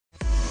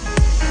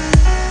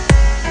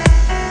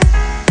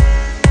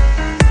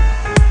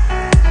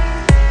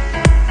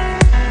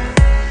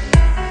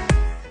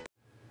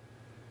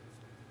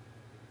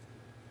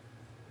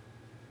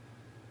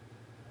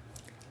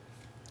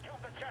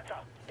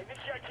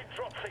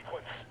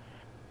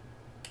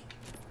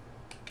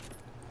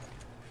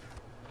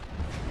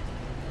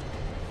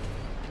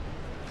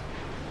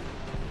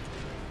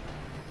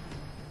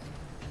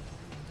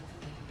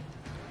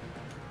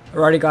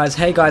Alrighty guys,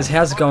 hey guys,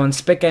 how's it going?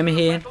 Spec Gamer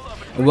here,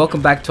 and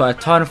welcome back to our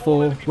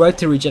Titanfall Road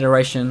to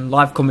Regeneration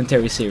live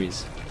commentary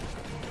series.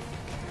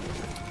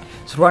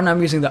 So right now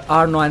I'm using the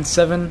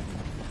R97.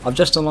 I've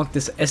just unlocked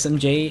this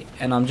SMG,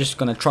 and I'm just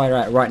gonna try it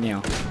out right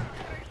now.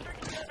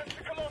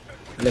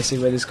 Let's see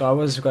where this guy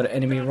was. We've got an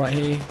enemy right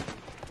here.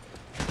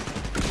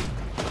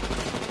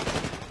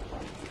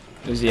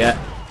 Where's he at? I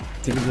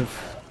think he's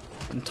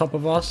on top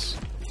of us.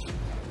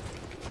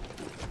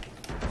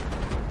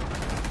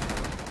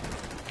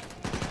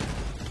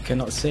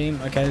 Cannot see him.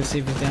 Okay, let's see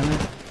if he's down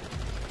there.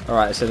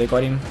 Alright, so they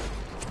got him.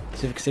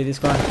 See if we can see this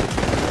guy.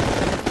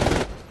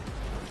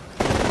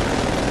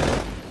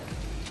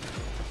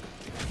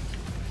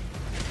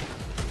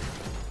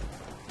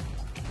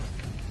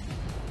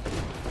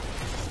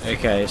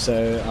 Okay,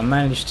 so I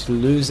managed to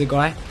lose the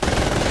guy.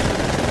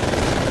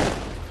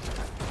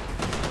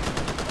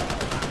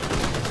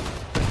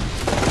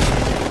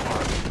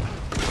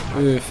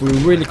 Oof, we were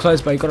really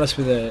close, but he got us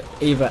with a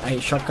Eva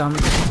 8 shotgun.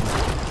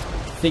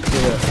 Thick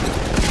with it.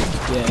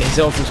 Yeah, his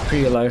health was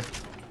pretty low,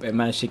 but it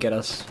managed to get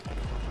us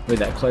with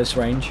that close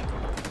range.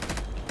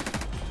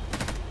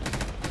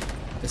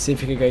 Let's see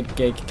if we can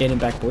get him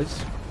back, boys.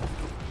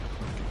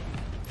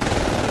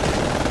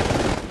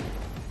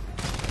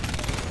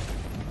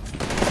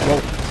 Whoa.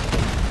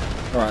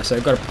 Alright, so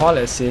we've got a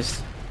pilot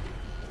assist.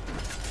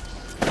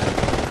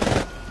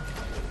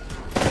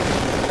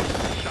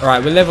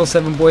 Alright, we're level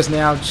 7 boys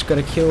now, just got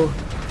a kill.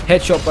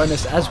 Headshot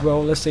bonus as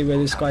well. Let's see where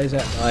this guy is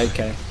at.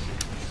 Okay.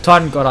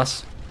 Titan got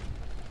us.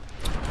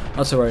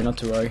 Not to worry, not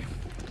to worry.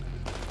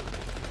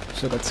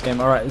 Still got this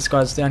game. Alright, this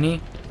guy's down here.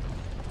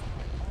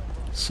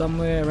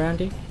 Somewhere around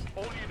here.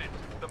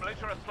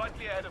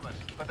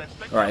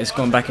 Alright, he's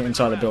going back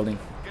inside the building.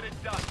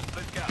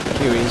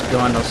 Here he is,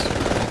 behind us.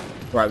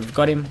 Right, we've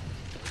got him.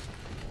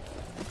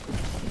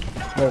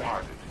 Whoa.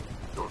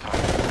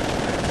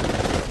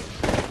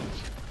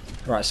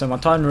 Right, so my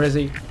Titan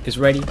Resi is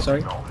ready,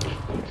 sorry.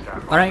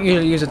 I don't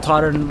usually use a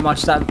Titan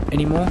much that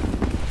anymore,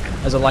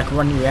 as I like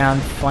running around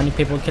finding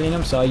people and killing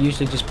them, so I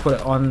usually just put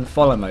it on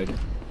follow mode.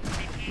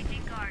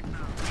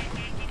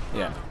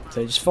 Yeah,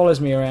 so it just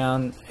follows me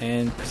around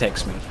and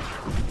protects me.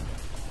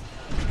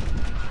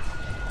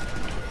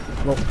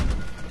 Whoa.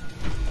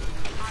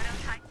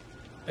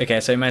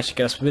 Okay, so he managed to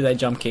get us with a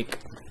jump kick.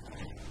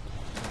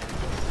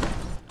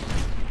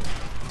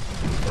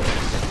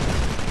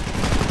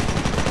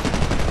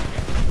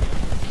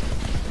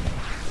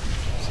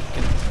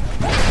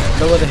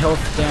 Lower the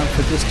health down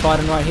for this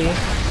Titan right here.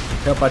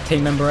 Help our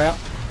team member out.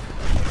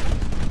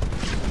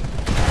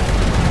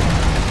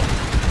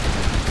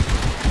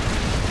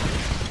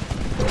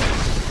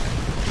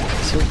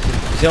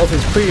 His health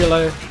is pretty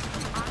low.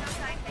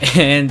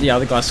 And the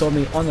other guy saw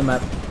me on the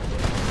map.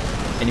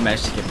 And he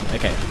managed to get me.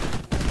 Okay.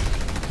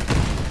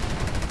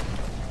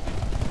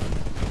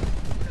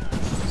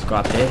 Let's go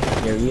up there.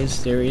 There he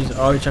is. There he is.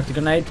 Oh, he chucked a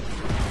grenade.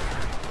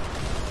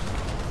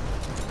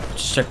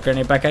 Just chuck a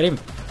grenade back at him.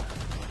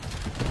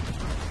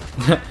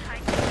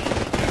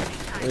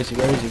 Where is he?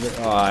 Where is he?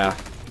 Oh, yeah.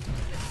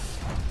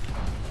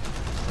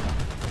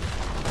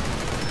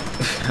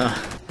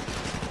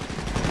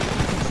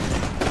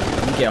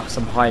 Let me get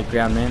some high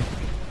ground, man.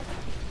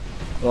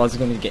 Otherwise, I'm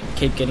gonna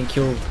keep getting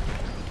killed.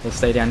 We'll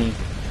stay down here.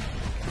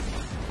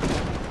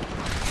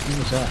 What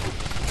was that?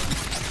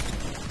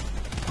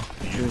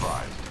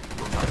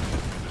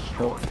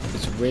 Oh,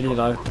 it's really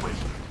low.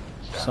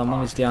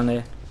 Someone is down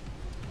there.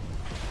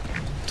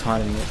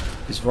 Titan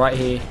is right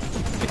here.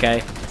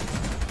 Okay.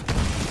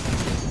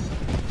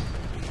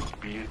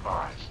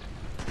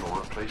 Your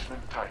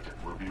replacement Titan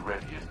will be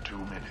ready in 2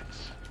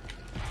 minutes.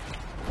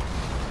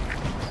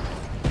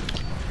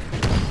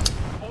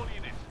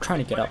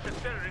 Trying to get up.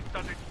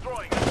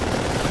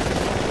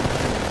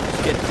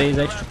 Get these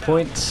extra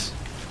points.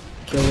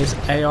 Kill this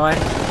AI.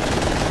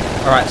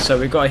 Alright, so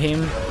we got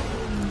him.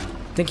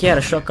 I think he had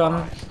a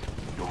shotgun.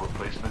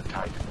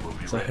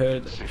 So I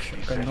heard a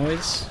shotgun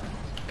noise.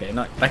 Okay,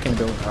 not back in the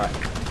building. Alright.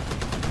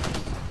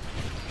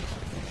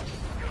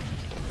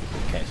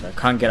 Okay, so I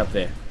can't get up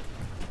there.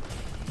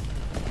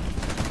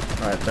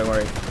 Alright, don't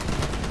worry.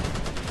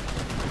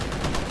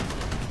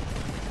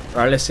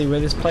 Alright, let's see where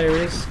this player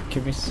is.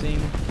 Can we see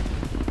him?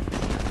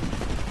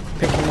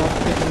 Pick him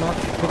off, pick him off,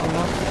 pick him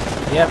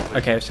off. Yep,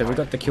 okay, so we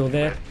got the kill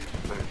there.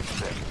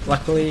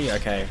 Luckily,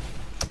 okay.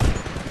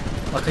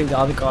 Luckily the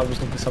other guy was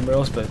looking somewhere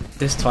else, but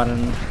this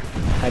Titan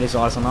had his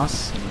eyes on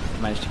us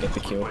and managed to get the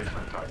kill.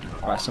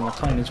 Alright, so my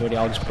Titan is ready.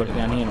 I'll just put it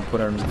down here and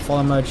put it in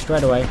follow mode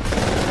straight away.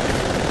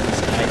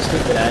 This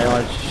stupid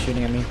AI just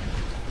shooting at me.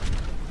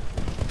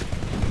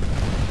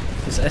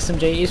 This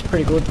SMG is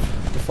pretty good.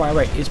 The fire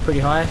rate is pretty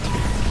high,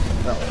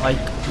 but like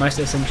most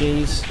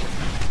SMGs,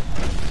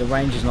 the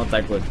range is not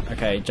that good.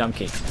 Okay, jump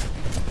kick.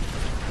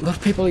 A lot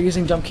of people are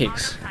using jump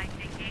kicks.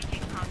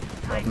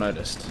 I've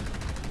noticed.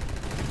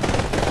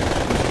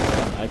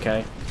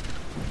 Okay.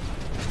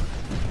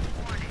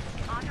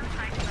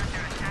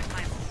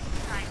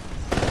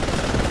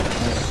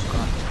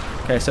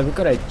 Okay, so we've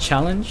got a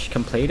challenge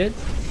completed.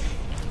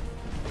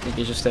 I think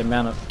it's just the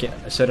amount of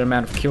a certain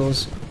amount of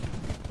kills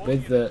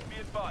with the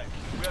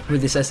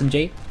with this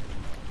SMG.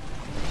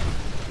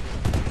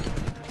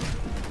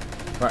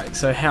 Right,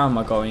 so how am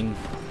I going?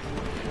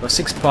 Well,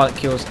 6 pilot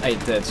kills,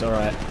 8 deaths,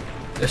 alright.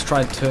 Let's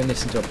try and turn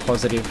this into a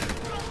positive.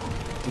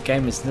 The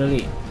game is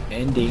nearly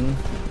ending.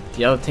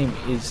 The other team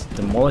is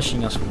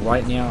demolishing us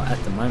right now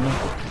at the moment.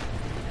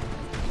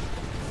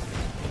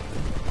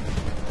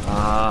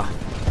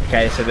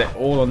 Okay, so they're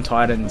all on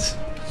Titans.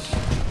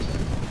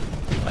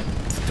 Like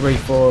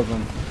 3-4 of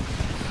them.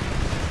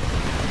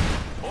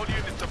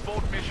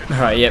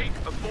 Alright, yep.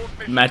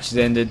 Match is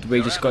ended.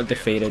 We just got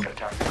defeated.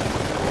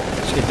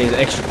 Let's get these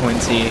extra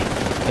points here.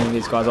 Getting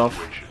these guys off.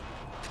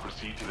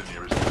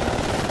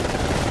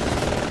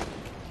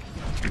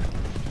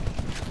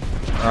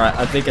 Alright,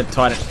 I think a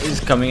Titan is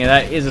coming, and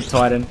that is a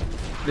Titan.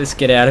 Let's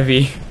get out of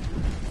here.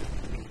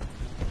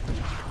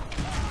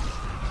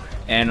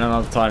 And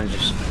another Titan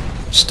just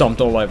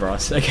stomped all over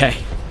us. Okay.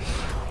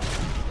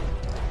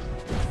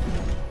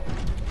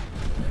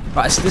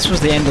 Right, so this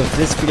was the end of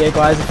this video,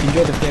 guys. If you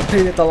enjoyed the video,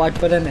 please hit the like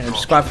button and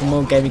subscribe for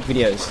more gaming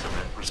videos.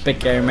 Spec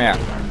Game out.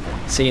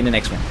 See you in the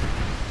next one.